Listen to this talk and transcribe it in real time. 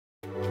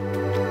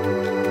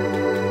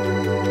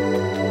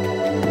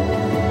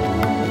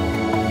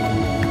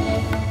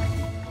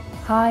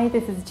Hi,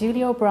 this is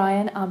Julie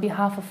O'Brien on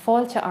behalf of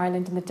Fáilte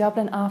Ireland in the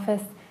Dublin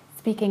office,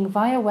 speaking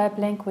via web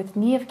link with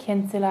Niamh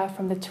Kinsella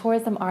from the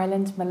Tourism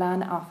Ireland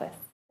Milan office.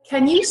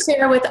 Can you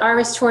share with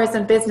Irish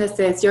tourism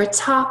businesses your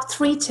top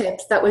 3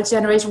 tips that will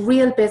generate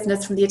real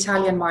business from the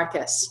Italian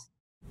market?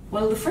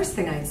 Well, the first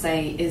thing I'd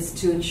say is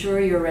to ensure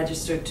you're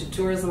registered to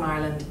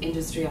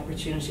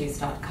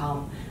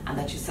tourismirelandindustryopportunities.com and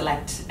that you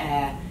select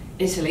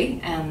Italy,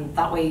 and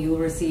that way you'll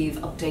receive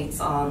updates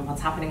on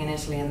what's happening in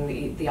Italy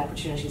and the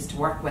opportunities to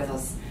work with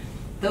us.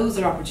 Those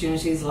are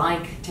opportunities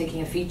like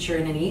taking a feature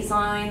in an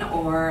e-sign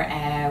or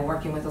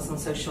working with us on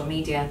social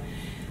media,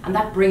 and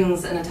that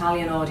brings an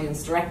Italian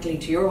audience directly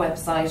to your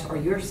website or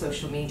your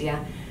social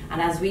media,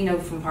 and as we know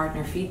from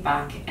partner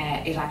feedback,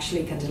 it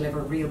actually can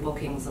deliver real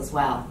bookings as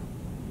well.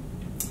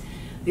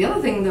 The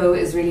other thing though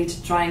is really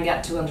to try and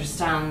get to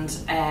understand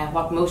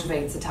what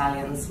motivates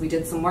Italians. We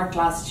did some work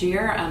last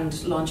year and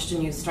launched a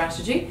new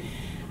strategy,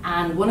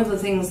 and one of the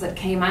things that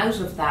came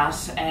out of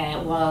that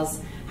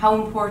was how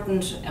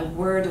important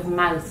word of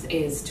mouth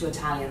is to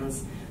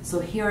Italians. So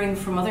hearing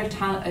from other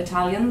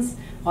Italians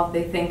what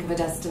they think of a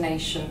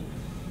destination.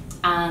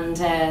 And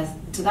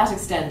to that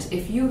extent,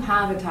 if you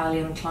have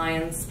Italian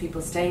clients, people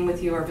staying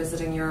with you or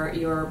visiting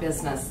your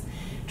business,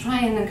 try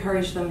and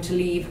encourage them to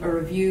leave a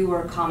review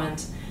or a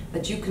comment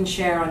that you can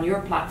share on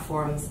your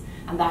platforms,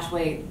 and that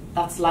way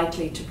that's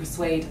likely to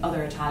persuade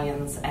other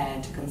Italians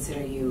to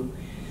consider you.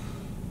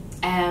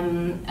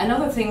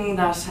 Another thing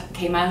that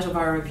came out of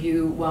our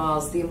review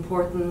was the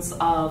importance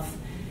of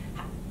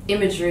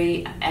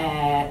imagery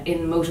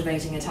in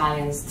motivating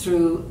Italians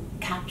through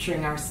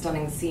capturing our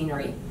stunning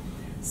scenery.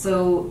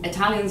 So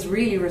Italians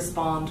really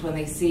respond when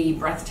they see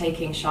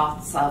breathtaking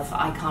shots of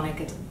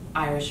iconic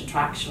Irish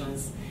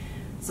attractions.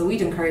 So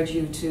we'd encourage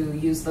you to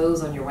use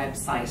those on your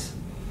website.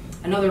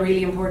 Another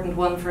really important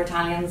one for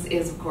Italians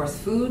is, of course,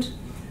 food.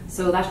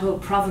 So that whole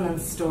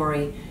provenance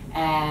story,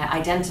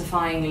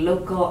 identifying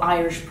local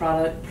Irish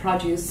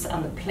produce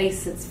and the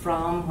place it's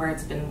from, where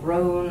it's been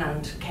grown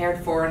and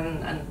cared for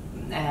and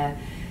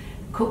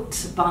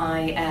cooked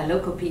by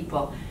local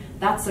people.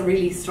 That's a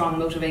really strong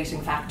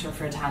motivating factor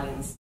for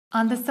Italians.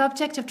 On the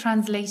subject of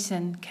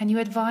translation, can you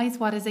advise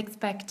what is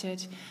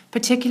expected,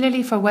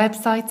 particularly for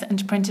websites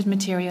and printed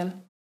material?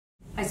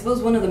 I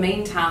suppose one of the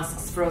main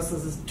tasks for us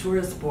as a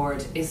tourist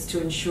board is to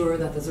ensure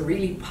that there's a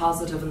really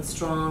positive and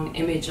strong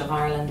image of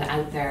Ireland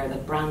out there,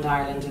 that brand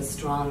Ireland is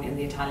strong in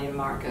the Italian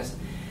market.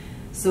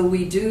 So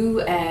we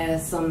do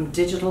some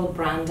digital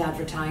brand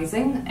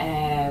advertising.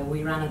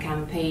 We ran a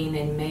campaign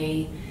in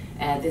May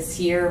this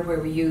year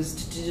where we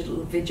used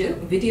digital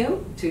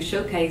video to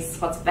showcase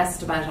what's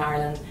best about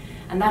Ireland,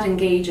 and that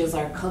engages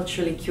our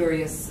culturally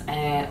curious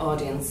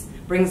audience,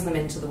 brings them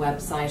into the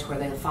website where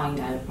they'll find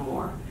out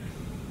more.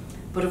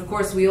 But of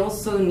course we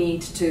also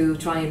need to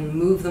try and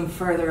move them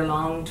further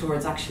along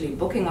towards actually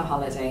booking a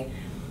holiday,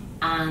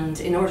 and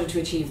in order to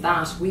achieve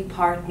that we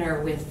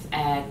partner with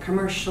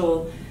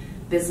commercial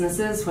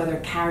businesses, whether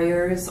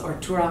carriers or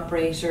tour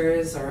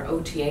operators or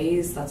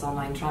OTAs, that's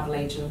online travel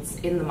agents,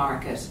 in the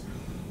market,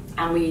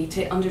 and we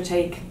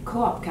undertake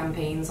co-op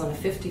campaigns on a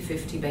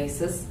 50-50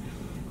 basis,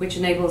 which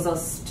enables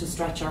us to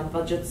stretch our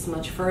budgets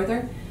much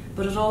further,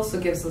 but it also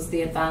gives us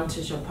the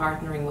advantage of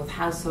partnering with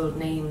household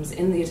names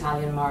in the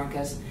Italian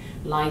market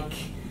like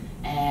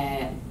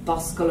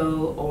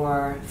Boscolo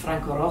or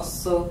Franco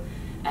Rosso,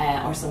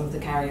 or some of the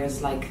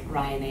carriers like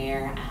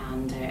Ryanair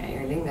and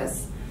Aer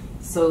Lingus.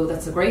 So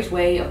that's a great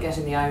way of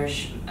getting the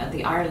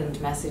Ireland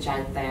message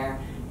out there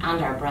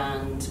and our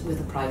brand with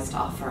a priced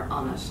offer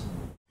on it.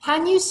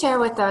 Can you share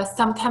with us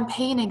some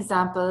campaign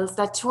examples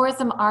that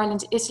Tourism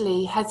Ireland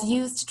Italy has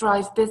used to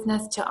drive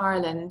business to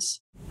Ireland?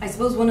 I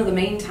suppose one of the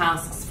main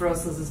tasks for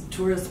us as a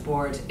tourist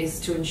board is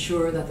to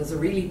ensure that there's a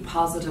really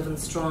positive and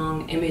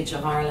strong image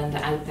of Ireland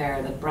out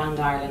there, that brand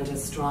Ireland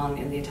is strong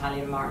in the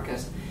Italian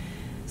market.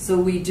 So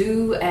we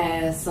do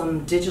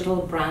some digital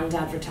brand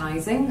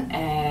advertising.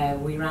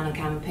 We ran a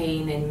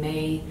campaign in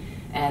May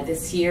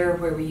this year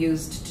where we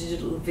used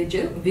digital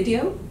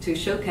video to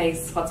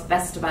showcase what's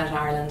best about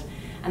Ireland,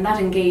 and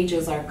that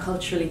engages our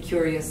culturally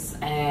curious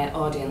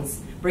audience,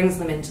 brings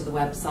them into the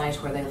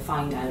website where they'll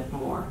find out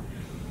more.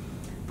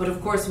 But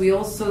of course we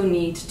also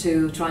need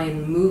to try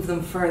and move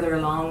them further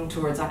along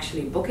towards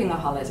actually booking a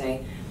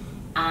holiday,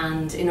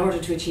 and in order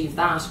to achieve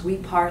that we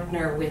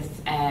partner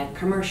with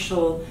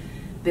commercial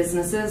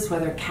businesses,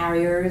 whether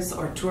carriers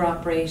or tour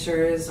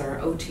operators or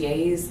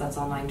OTAs, that's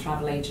online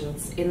travel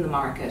agents, in the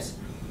market,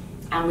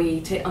 and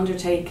we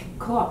undertake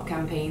co-op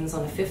campaigns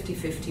on a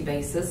 50-50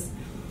 basis,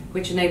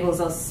 which enables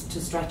us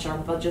to stretch our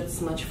budgets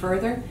much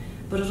further,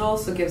 but it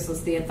also gives us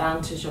the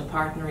advantage of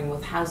partnering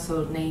with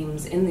household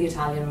names in the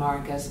Italian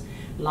market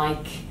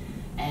like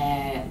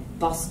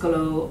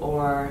Boscolo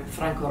or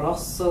Franco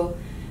Rosso,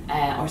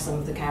 or some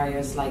of the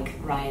carriers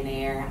like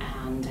Ryanair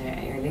and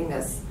Aer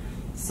Lingus.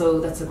 So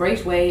that's a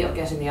great way of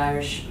getting the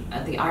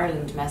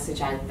Ireland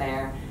message out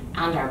there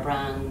and our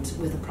brand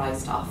with a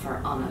priced offer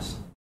on it.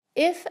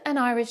 If an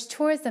Irish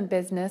tourism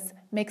business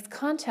makes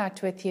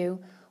contact with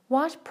you,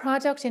 what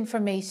product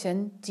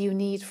information do you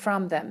need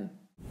from them?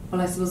 Well,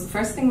 I suppose the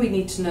first thing we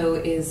need to know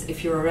is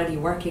if you're already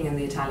working in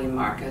the Italian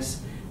market,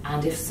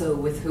 and if so,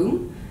 with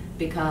whom,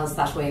 because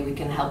that way we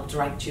can help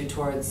direct you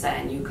towards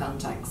new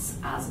contacts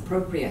as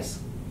appropriate.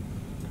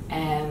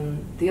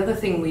 The other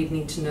thing we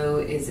need to know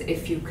is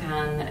if you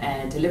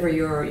can deliver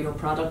your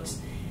product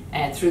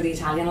through the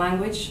Italian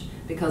language,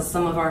 because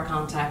some of our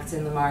contacts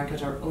in the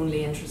market are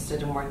only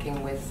interested in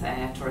working with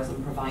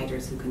tourism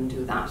providers who can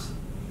do that.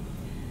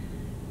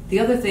 The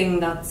other thing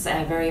that's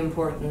very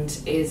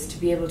important is to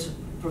be able to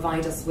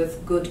provide us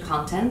with good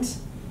content.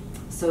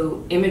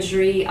 So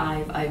imagery,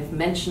 I've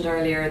mentioned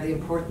earlier the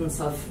importance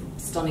of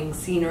stunning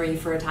scenery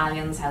for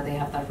Italians, how they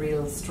have that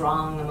real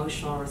strong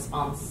emotional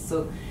response.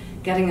 So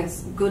getting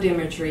us good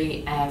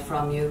imagery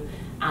from you,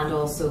 and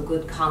also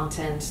good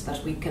content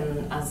that we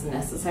can, as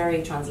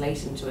necessary,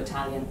 translate into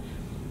Italian.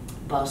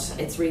 But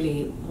it's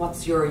really,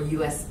 what's your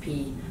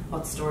USP?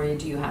 What story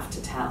do you have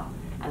to tell?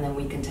 And then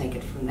we can take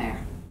it from there.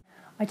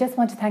 I just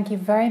want to thank you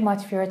very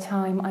much for your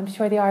time. I'm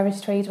sure the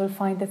Irish trade will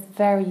find this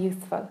very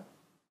useful.